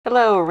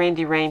Hello,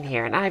 Randi Rain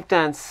here, and I've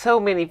done so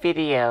many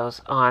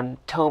videos on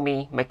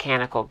TOMY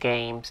mechanical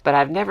games, but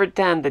I've never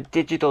done the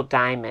Digital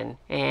Diamond,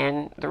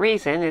 and the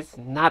reason is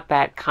not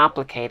that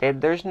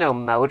complicated. There's no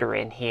motor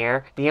in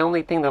here. The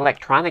only thing the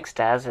electronics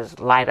does is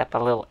light up a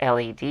little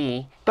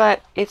LED,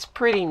 but it's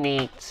pretty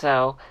neat,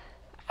 so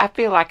I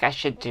feel like I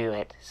should do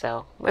it.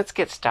 So let's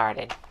get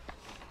started.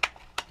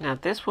 Now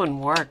this one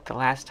worked the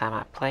last time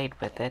I played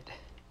with it.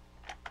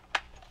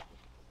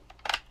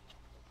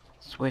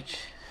 Switch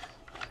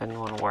doesn't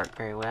want to work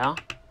very well.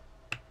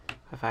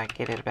 If I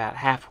get it about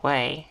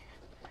halfway,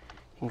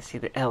 you can see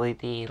the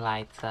LED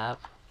lights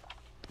up.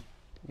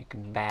 You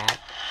can bat.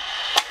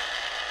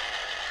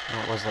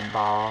 That was a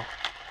ball.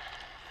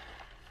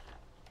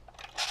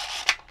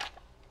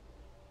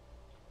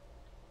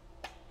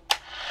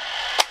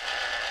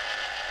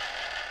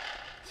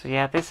 So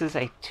yeah, this is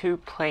a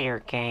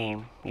two-player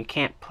game. You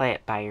can't play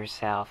it by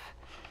yourself.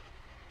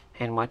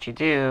 And what you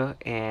do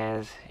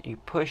is you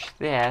push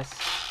this.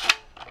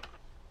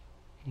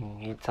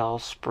 It's all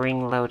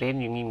spring loaded.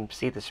 You can even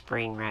see the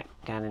spring right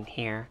down in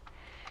here.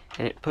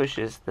 And it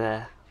pushes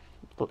the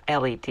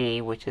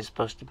LED, which is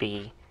supposed to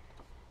be,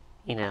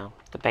 you know,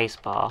 the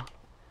baseball.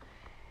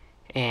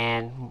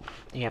 And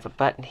you have a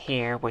button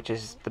here, which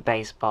is the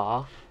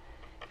baseball.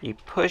 You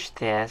push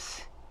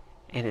this,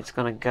 and it's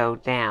going to go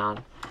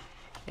down.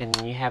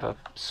 And you have a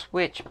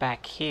switch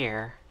back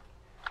here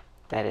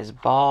that is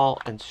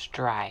ball and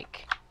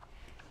strike.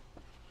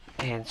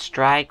 And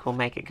strike will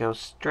make it go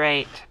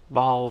straight,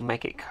 ball will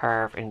make it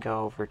curve and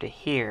go over to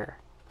here.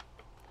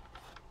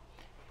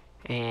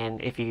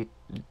 And if you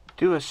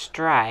do a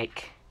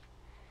strike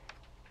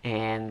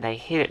and they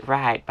hit it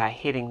right by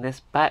hitting this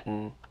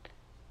button,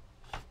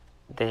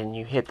 then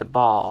you hit the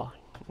ball.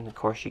 And of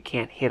course you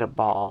can't hit a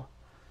ball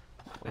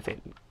with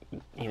it,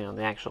 you know,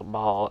 the actual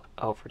ball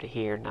over to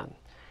here. None.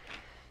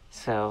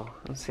 So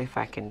let's see if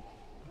I can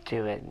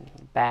do it.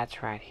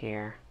 Bat's right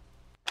here.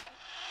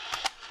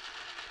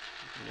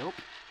 Nope.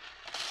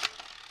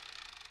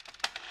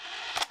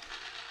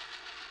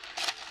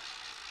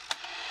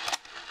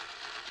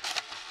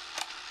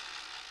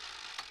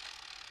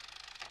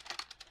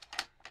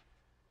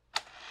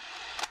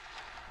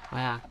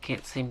 Wow,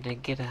 can't seem to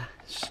get a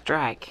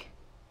strike.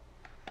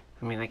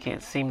 I mean, I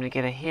can't seem to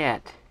get a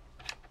hit.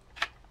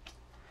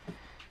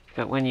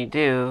 But when you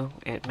do,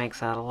 it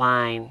makes a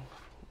line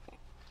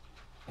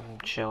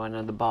showing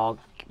of the ball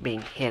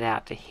being hit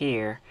out to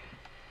here.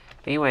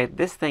 But anyway,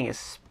 this thing is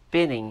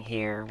spinning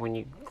here when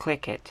you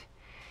click it,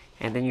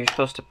 and then you're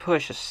supposed to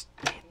push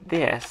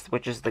this,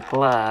 which is the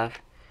glove,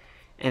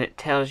 and it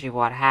tells you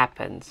what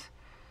happens.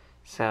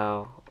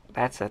 So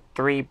that's a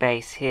 3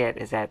 base hit,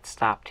 is that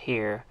stopped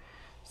here.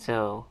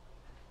 So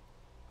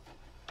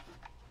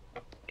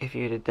if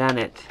you'd have done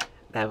it,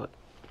 that would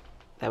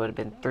have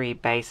been 3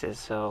 bases.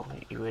 So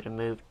you would have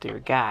moved your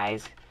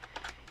guys,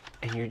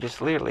 and you're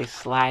just literally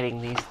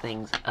sliding these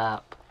things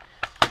up.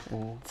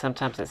 And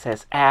sometimes it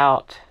says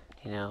out.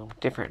 You know,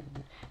 different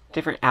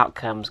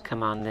outcomes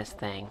come on this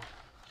thing.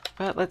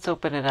 But let's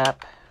open it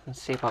up and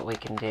see what we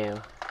can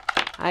do.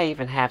 I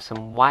even have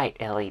some white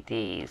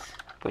LEDs,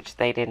 which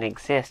they didn't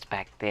exist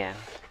back then.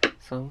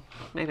 So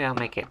maybe I'll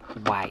make it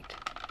white.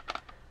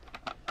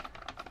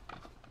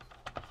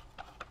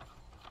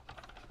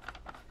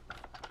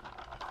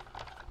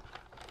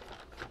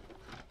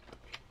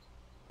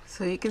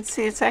 So you can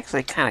see it's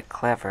actually kind of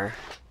clever.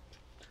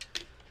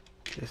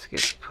 This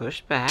gets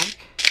pushed back.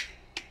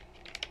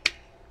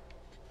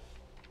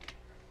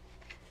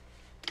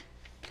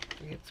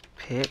 It's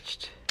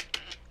pitched.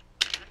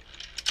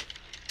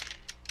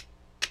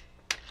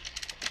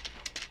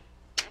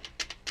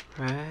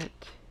 Right.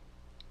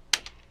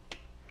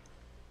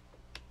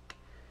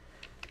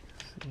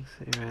 So you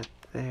see right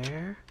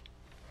there.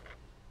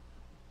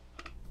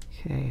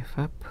 Okay, if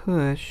I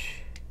push,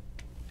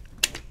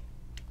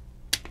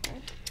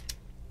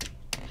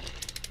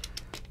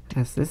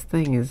 as this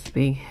thing is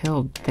being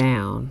held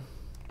down,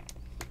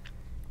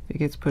 if it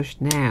gets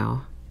pushed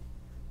now,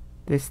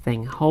 this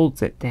thing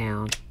holds it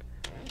down.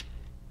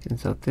 And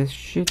so this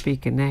should be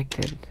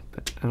connected,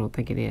 but I don't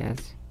think it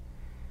is.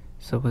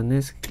 So when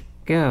this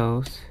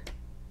goes,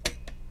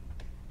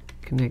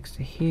 connects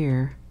to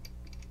here,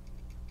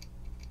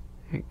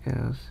 there it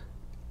goes.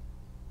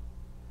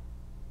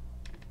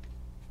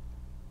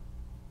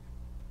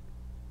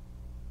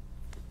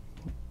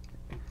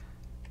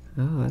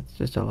 Oh, that's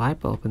just a light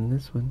bulb in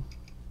this one.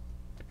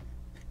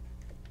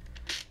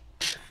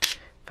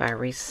 If I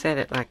reset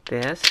it like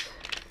this,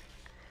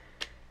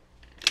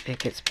 it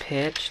gets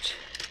pitched.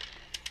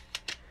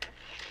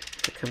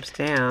 If it comes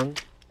down,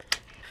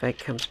 if it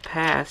comes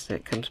past and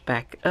it comes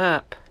back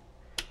up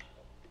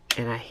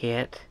and I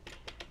hit,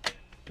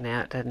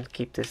 now it doesn't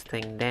keep this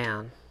thing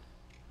down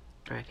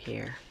right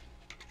here.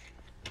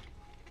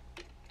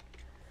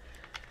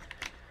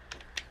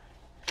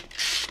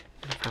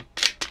 If I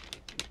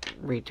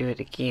redo it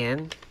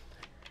again,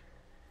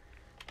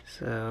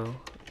 so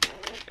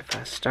if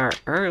I start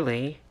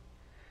early,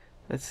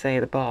 let's say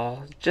the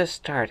ball just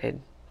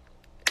started,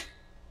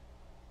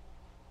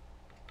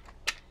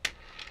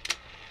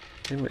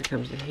 Then when it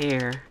comes to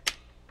here,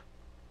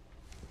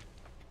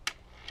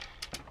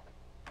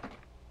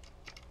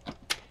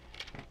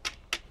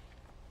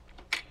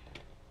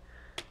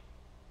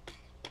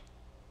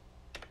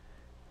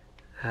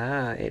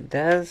 it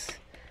does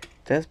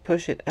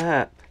push it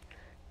up,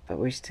 but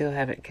we still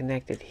haven't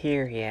connected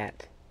here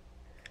yet.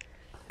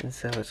 And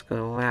so it's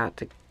going to allow it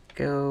to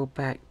go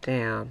back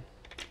down.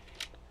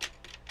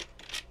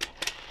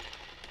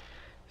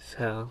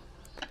 So,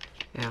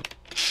 yeah.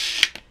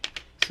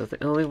 So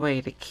the only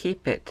way to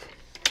keep it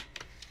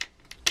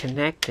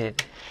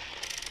connected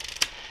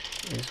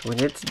is when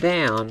it's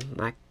down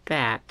like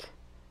that.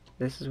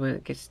 This is when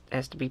it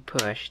has to be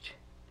pushed.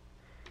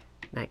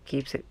 That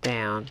keeps it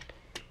down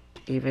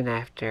even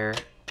after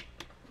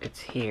it's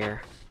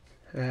here.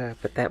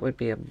 But that would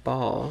be a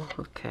ball.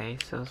 Okay,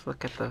 so let's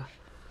look at the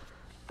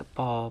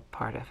ball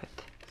part of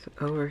it. So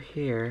over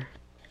here,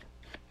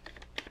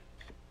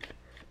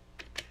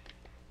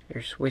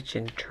 you're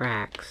switching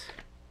tracks.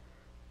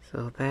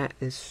 So that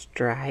is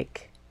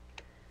strike.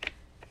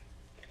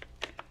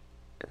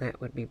 And that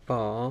would be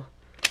ball.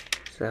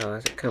 So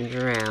as it comes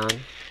around,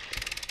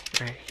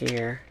 right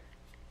here,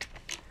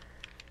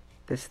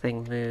 this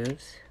thing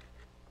moves.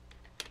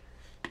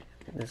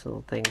 And this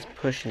little thing's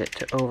pushing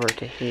it over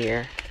to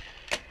here.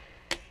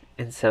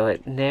 And so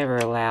it never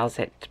allows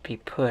it to be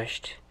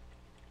pushed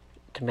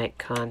to make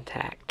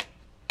contact.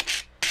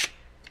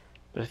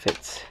 But if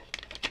it's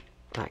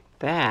like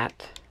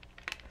that,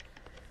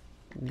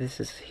 this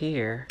is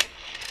here,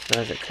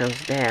 so as it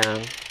comes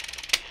down,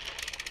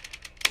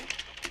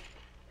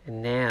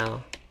 and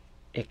now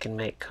it can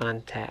make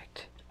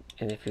contact.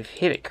 And if you've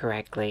hit it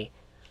correctly,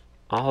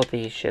 all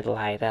these should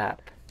light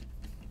up.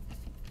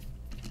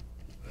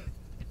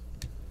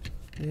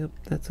 Yep,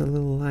 that's a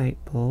little light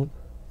bulb.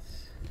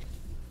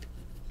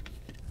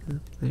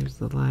 Yep, there's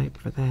the light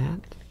for that.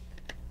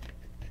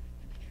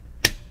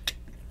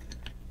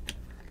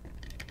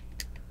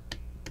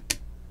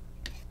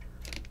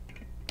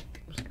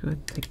 Let's go ahead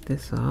and take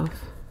this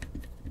off.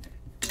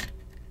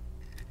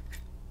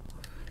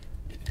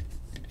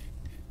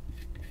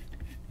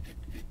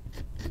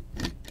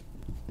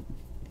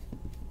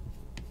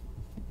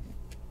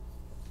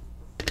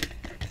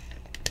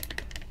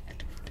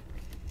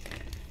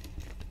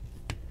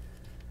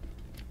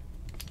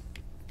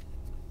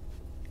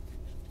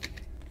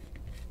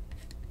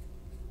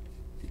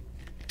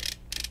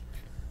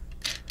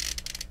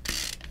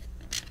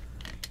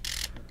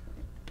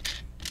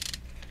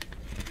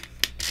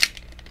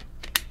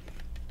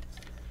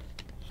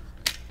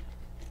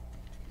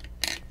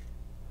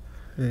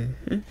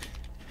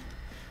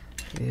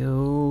 The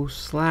old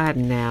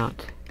sliding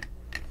out.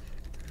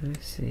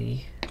 Let's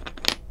see.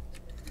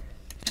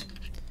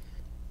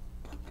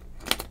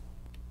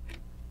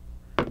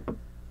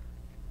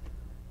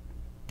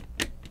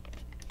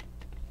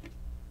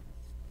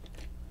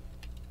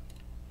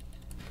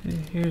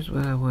 Here's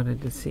what I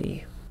wanted to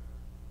see.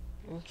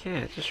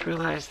 Okay, I just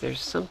realized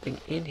there's something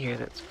in here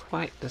that's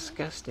quite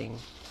disgusting.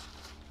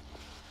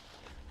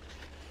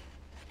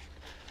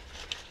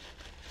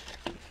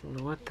 I don't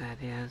know what that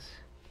is.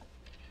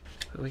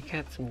 But we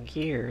got some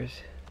gears.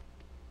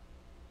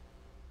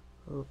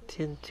 Little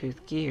tin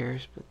tooth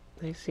gears, but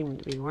they seem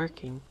to be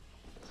working.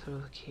 So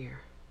look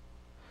here.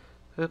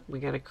 Oop, we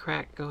got a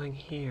crack going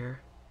here.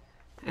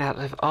 Out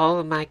of all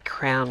of my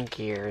crown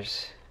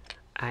gears,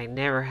 I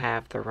never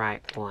have the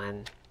right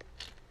one.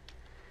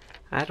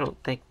 I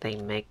don't think they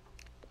make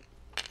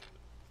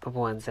the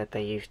ones that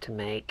they used to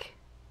make.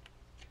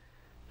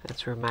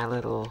 That's where my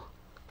little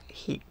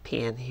heat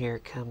pin here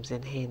comes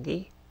in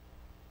handy.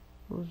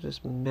 We'll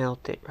just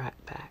melt it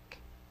right back.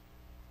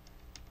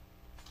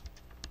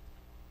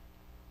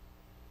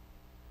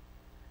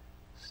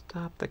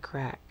 Stop the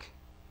crack.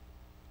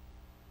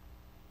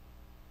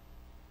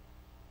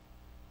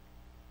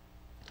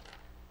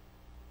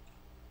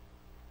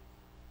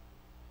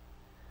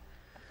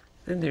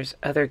 Then there's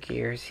other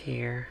gears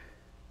here.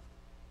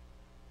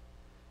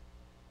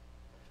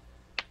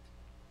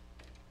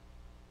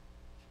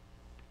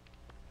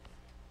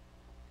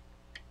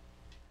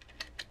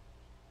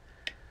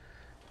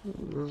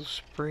 A little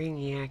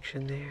springy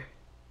action there.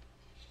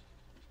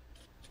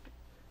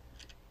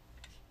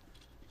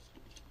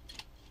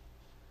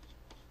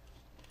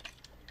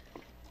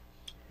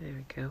 There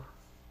we go.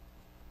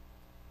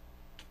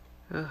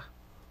 Oh,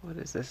 what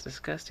is this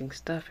disgusting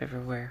stuff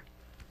everywhere?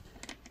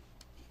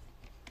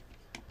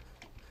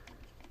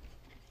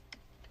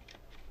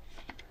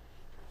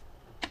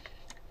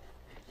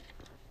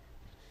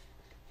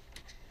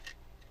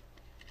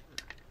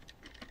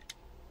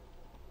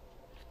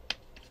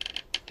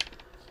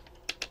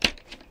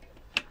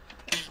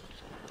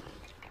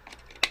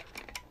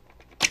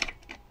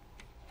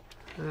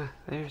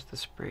 There's the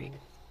spring.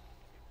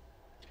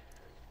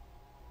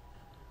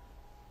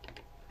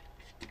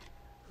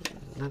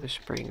 Another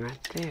spring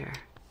right there.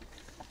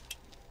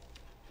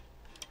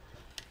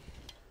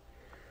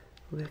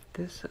 Lift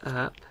this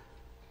up.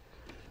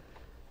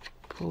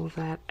 Pull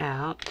that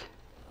out.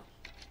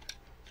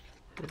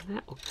 And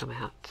that will come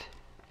out.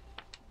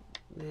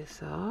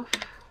 This off.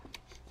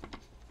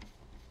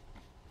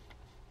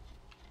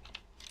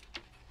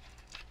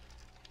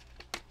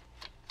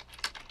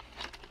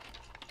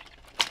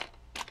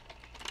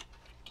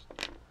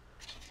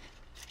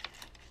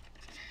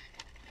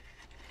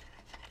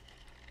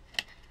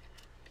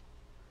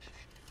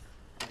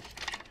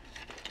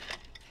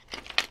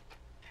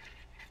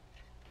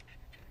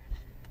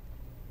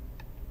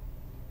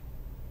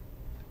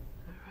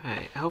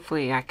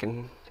 hopefully I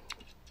can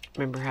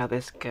remember how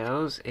this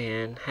goes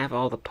and have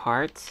all the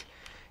parts,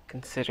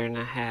 considering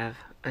I have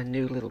a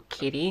new little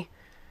kitty.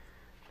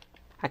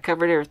 I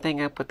covered everything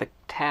up with a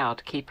towel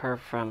to keep her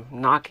from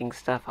knocking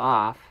stuff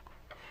off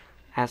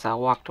as I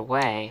walked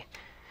away,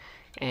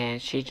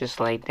 and she just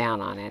laid down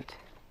on it.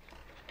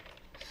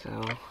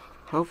 So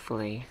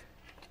hopefully,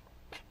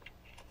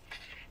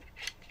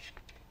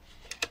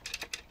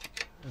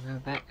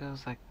 that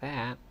goes like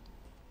that.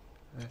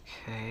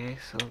 Okay,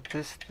 so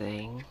this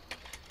thing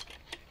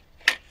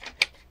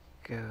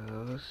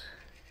goes,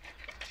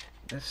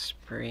 this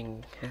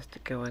spring has to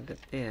go into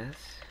this.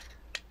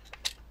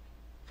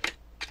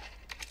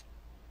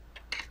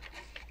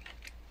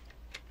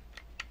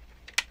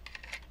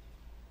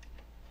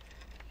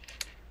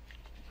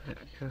 That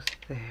goes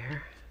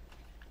there.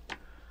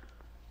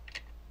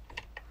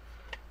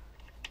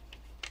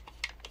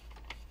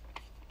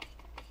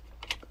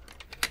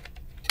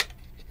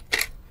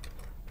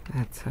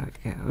 That's how it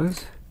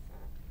goes.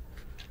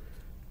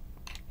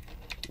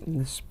 And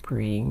the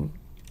spring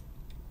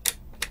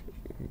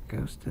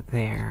goes to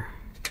there.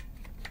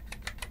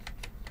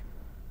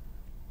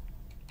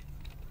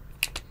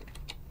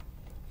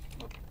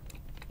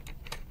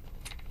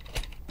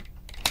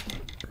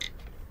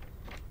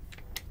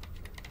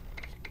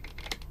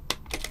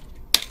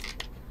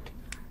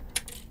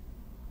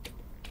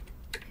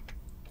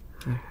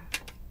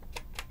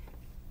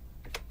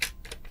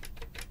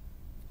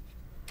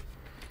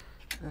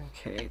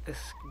 Okay, this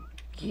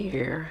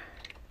gear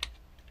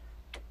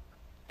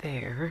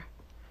there,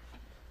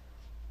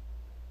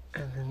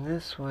 and then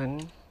this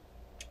one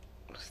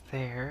was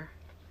there,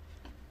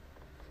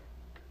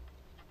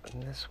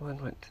 and this one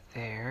went to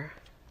there.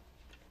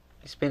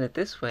 You spin it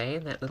this way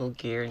and that little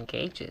gear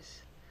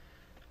engages.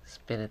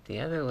 Spin it the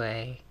other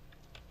way,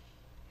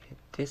 it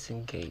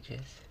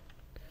disengages.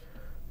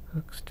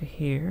 Hooks to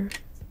here,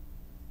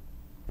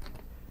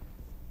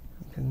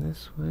 and then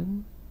this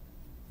one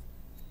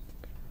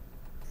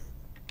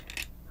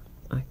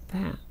like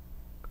that.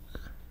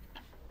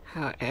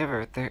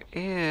 However, there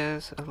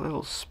is a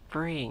little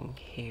spring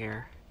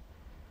here.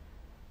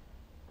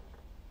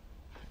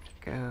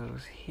 It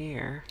goes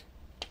here,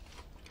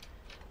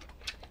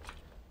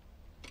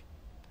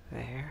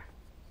 there.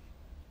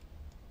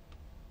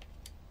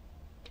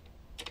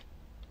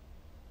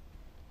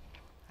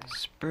 The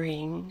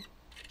spring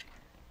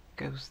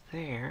goes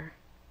there.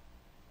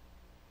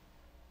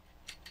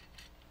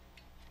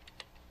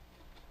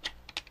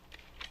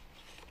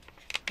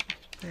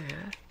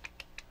 That.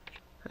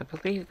 I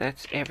believe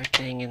that's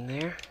everything in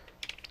there.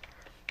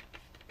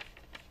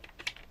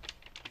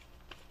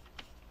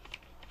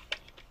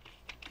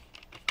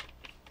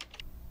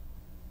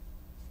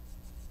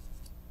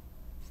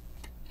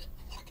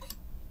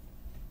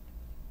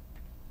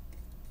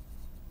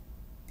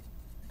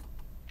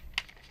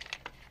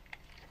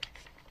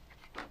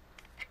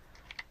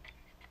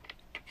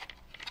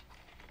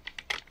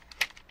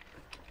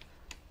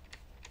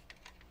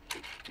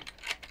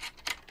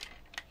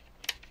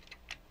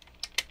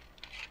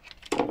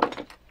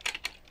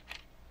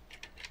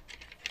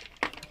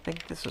 I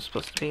think this was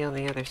supposed to be on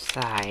the other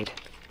side.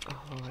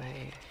 All the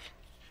way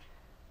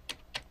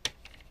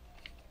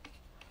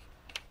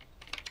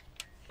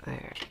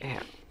there.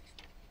 Yep.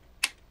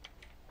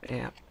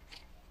 Yep.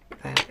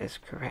 That is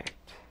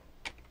correct.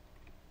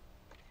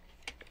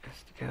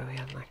 Has to go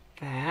in like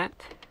that.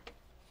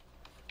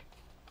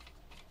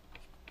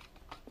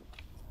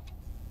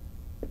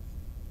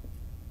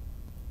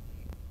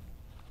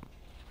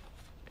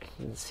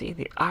 You can see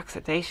the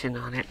oxidation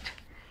on it.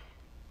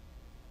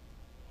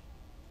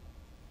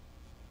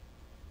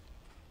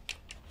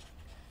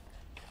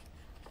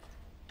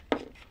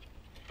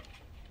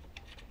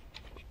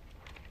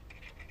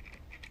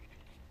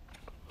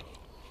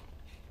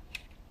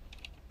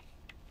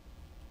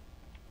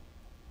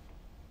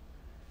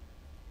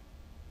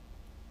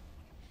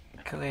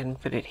 Go ahead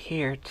and put it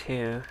here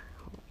too,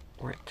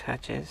 where it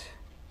touches.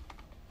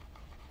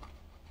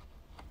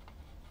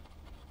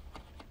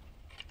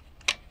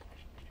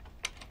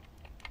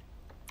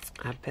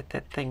 I bet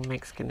that thing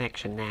makes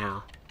connection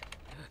now.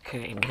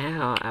 Okay,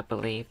 now I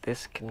believe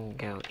this can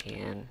go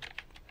in.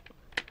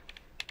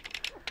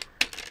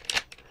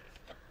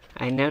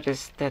 I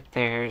noticed that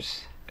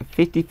there's a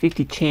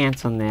 50-50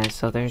 chance on this,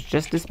 so there's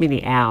just as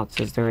many outs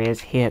as there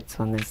is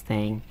hits on this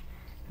thing.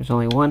 There's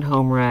only one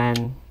home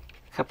run,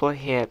 a couple of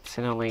hits,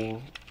 and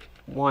only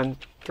one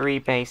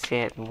 3-base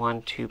hit and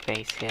one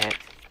 2-base hit.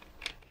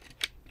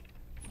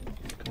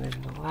 And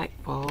then the light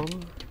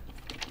bulb,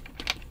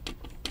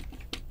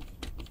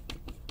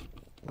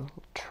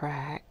 little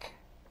track.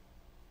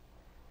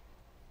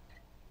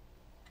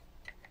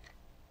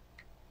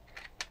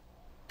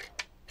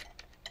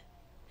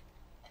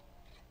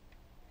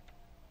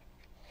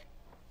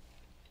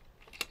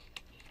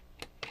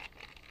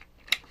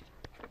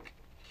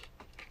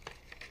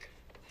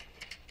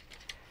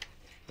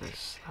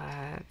 This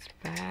slides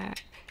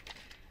back.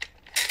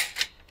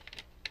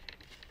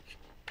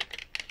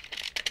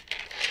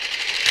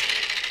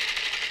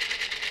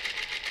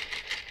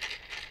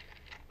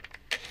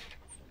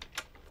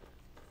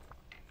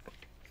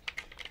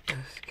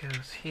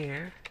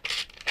 here.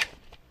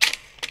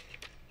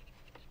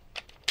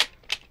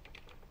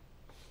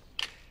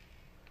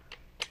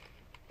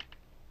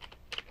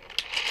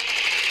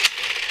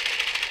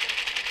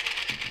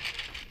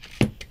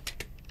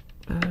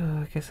 Oh,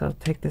 I guess I'll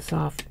take this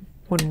off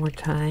one more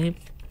time.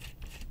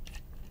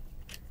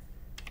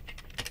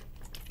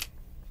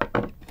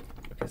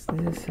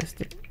 Because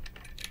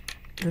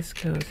this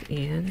goes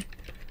in,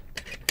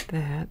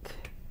 that,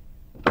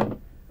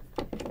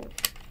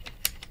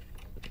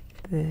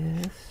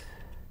 this,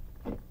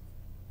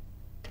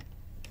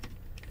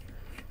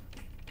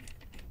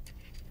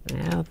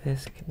 now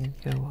this can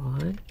go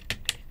on.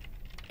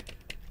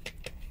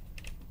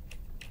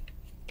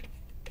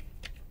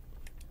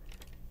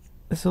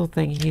 This little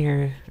thing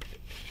here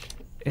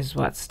is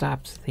what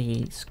stops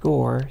the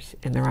scores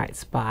in the right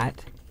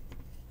spot.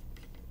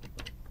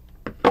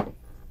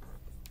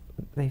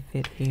 They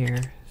fit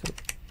here. So,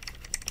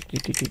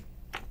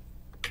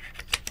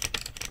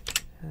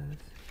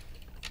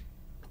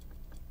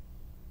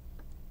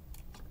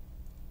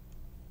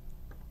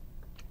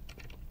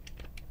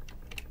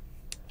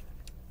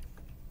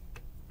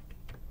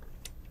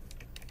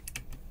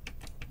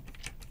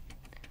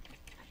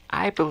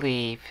 I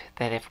believe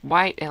that if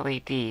white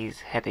LEDs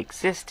had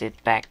existed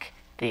back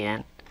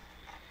then,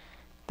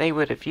 they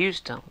would have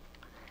used them.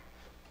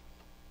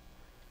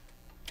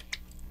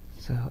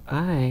 So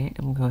I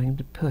am going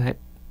to put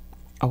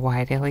a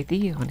white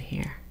LED on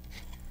here.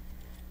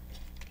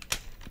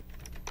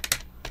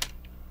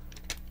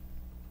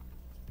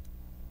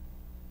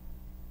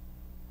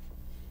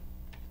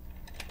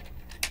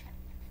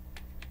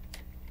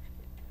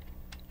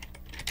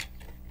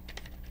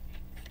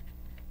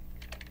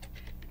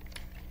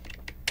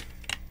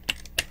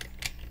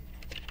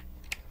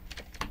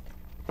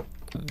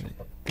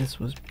 This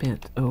was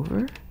bent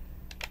over.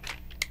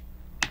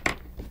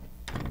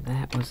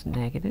 That was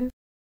negative.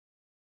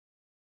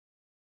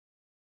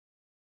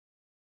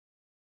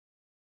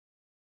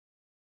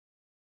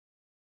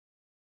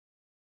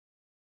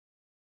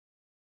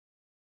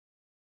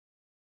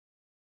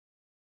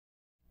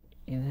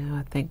 You know,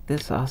 I think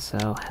this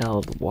also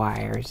held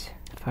wires,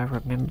 if I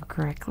remember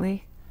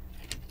correctly.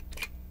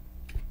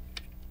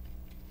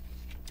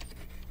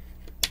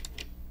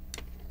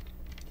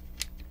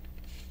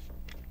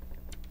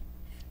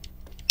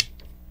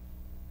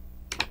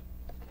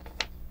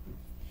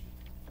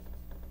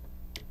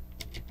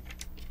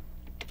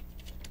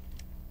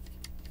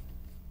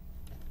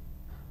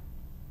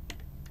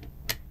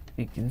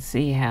 You can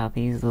see how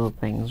these little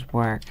things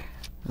work.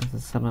 This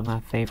is some of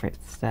my favorite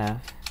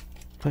stuff.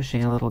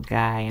 Pushing a little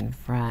guy in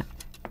front.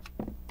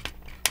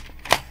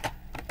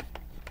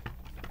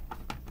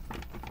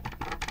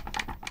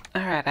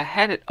 Alright, I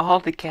had it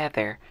all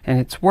together and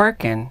it's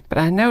working, but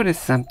I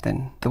noticed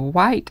something. The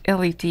white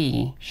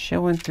LED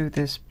showing through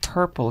this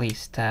purpley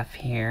stuff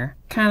here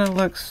kind of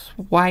looks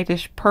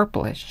whitish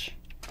purplish.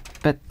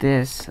 But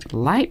this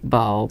light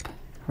bulb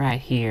right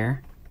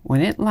here,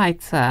 when it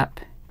lights up,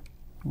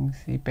 you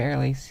can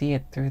barely see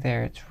it through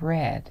there, it's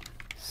red.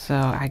 So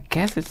I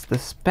guess it's the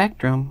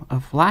spectrum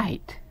of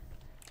light.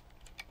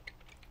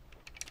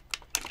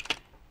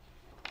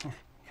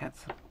 Got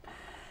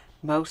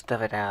most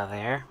of it out of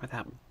there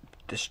without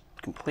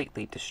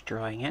completely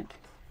destroying it.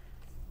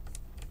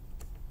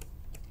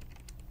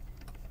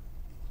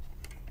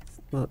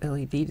 Little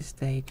LED to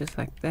stay just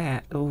like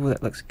that. Oh,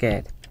 that looks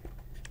good.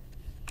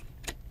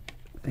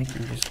 I think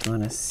I'm just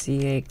going to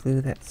CA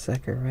glue that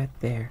sucker right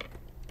there.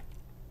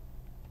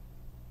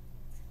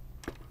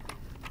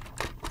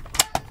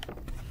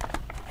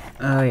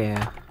 Oh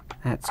yeah,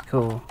 that's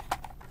cool.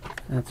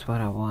 That's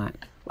what I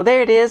want. Well,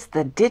 there it is,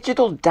 the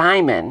Digital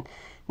Diamond.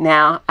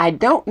 Now, I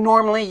don't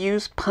normally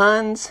use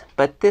puns,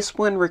 but this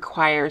one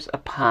requires a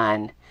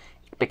pun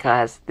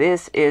because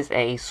this is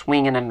a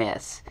swing and a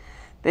miss.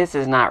 This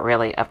is not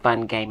really a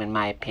fun game in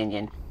my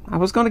opinion. I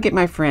was going to get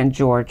my friend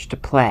George to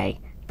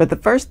play, but the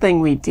first thing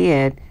we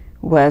did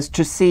was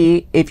to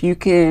see if you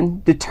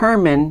can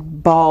determine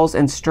balls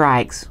and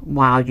strikes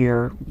while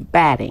you're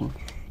batting.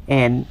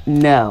 And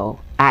no,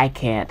 I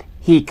can't.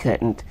 He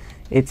couldn't.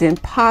 It's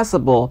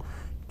impossible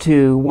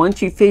to,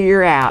 once you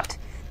figure out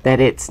that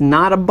it's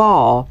not a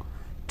ball,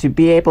 to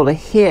be able to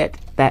hit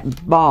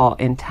that ball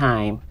in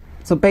time.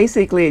 So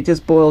basically it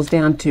just boils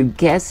down to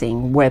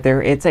guessing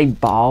whether it's a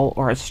ball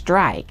or a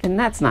strike. And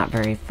that's not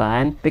very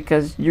fun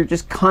because you're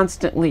just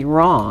constantly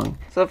wrong.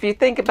 So if you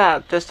think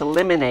about just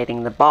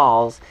eliminating the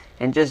balls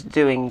and just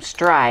doing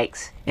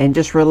strikes and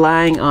just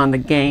relying on the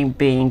game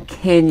being,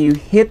 can you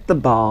hit the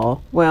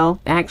ball?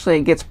 Well, actually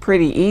it gets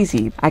pretty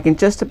easy. I can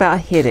just about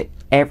hit it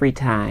every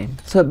time.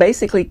 So it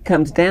basically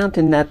comes down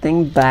to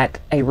nothing but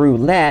a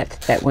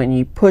roulette that when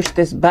you push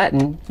this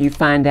button, you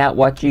find out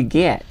what you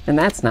get. And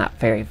that's not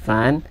very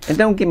fun. And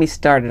don't get me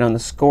started on the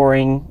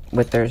scoring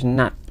with there's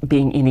not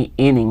being any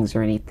innings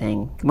or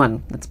anything. Come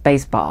on, that's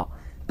baseball.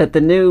 But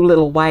the new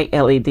little white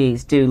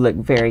LEDs do look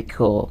very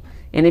cool.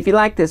 And if you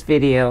like this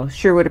video,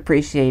 sure would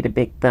appreciate a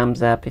big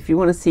thumbs up. If you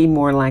want to see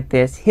more like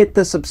this, hit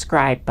the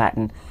subscribe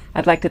button.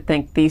 I'd like to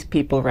thank these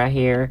people right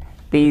here.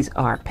 These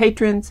are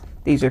patrons.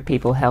 These are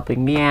people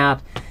helping me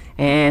out.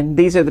 And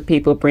these are the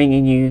people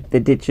bringing you the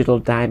digital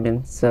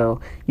diamond,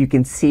 so you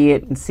can see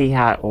it and see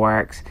how it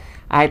works.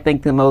 I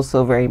thank them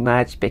also very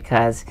much,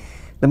 because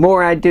the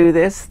more I do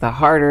this, the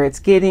harder it's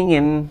getting,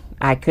 and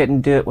I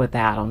couldn't do it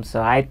without them.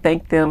 So I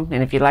thank them,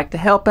 and if you'd like to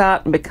help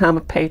out and become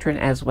a patron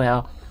as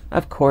well,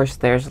 of course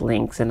there's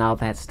links and all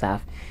that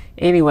stuff.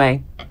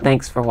 Anyway,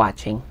 thanks for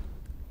watching.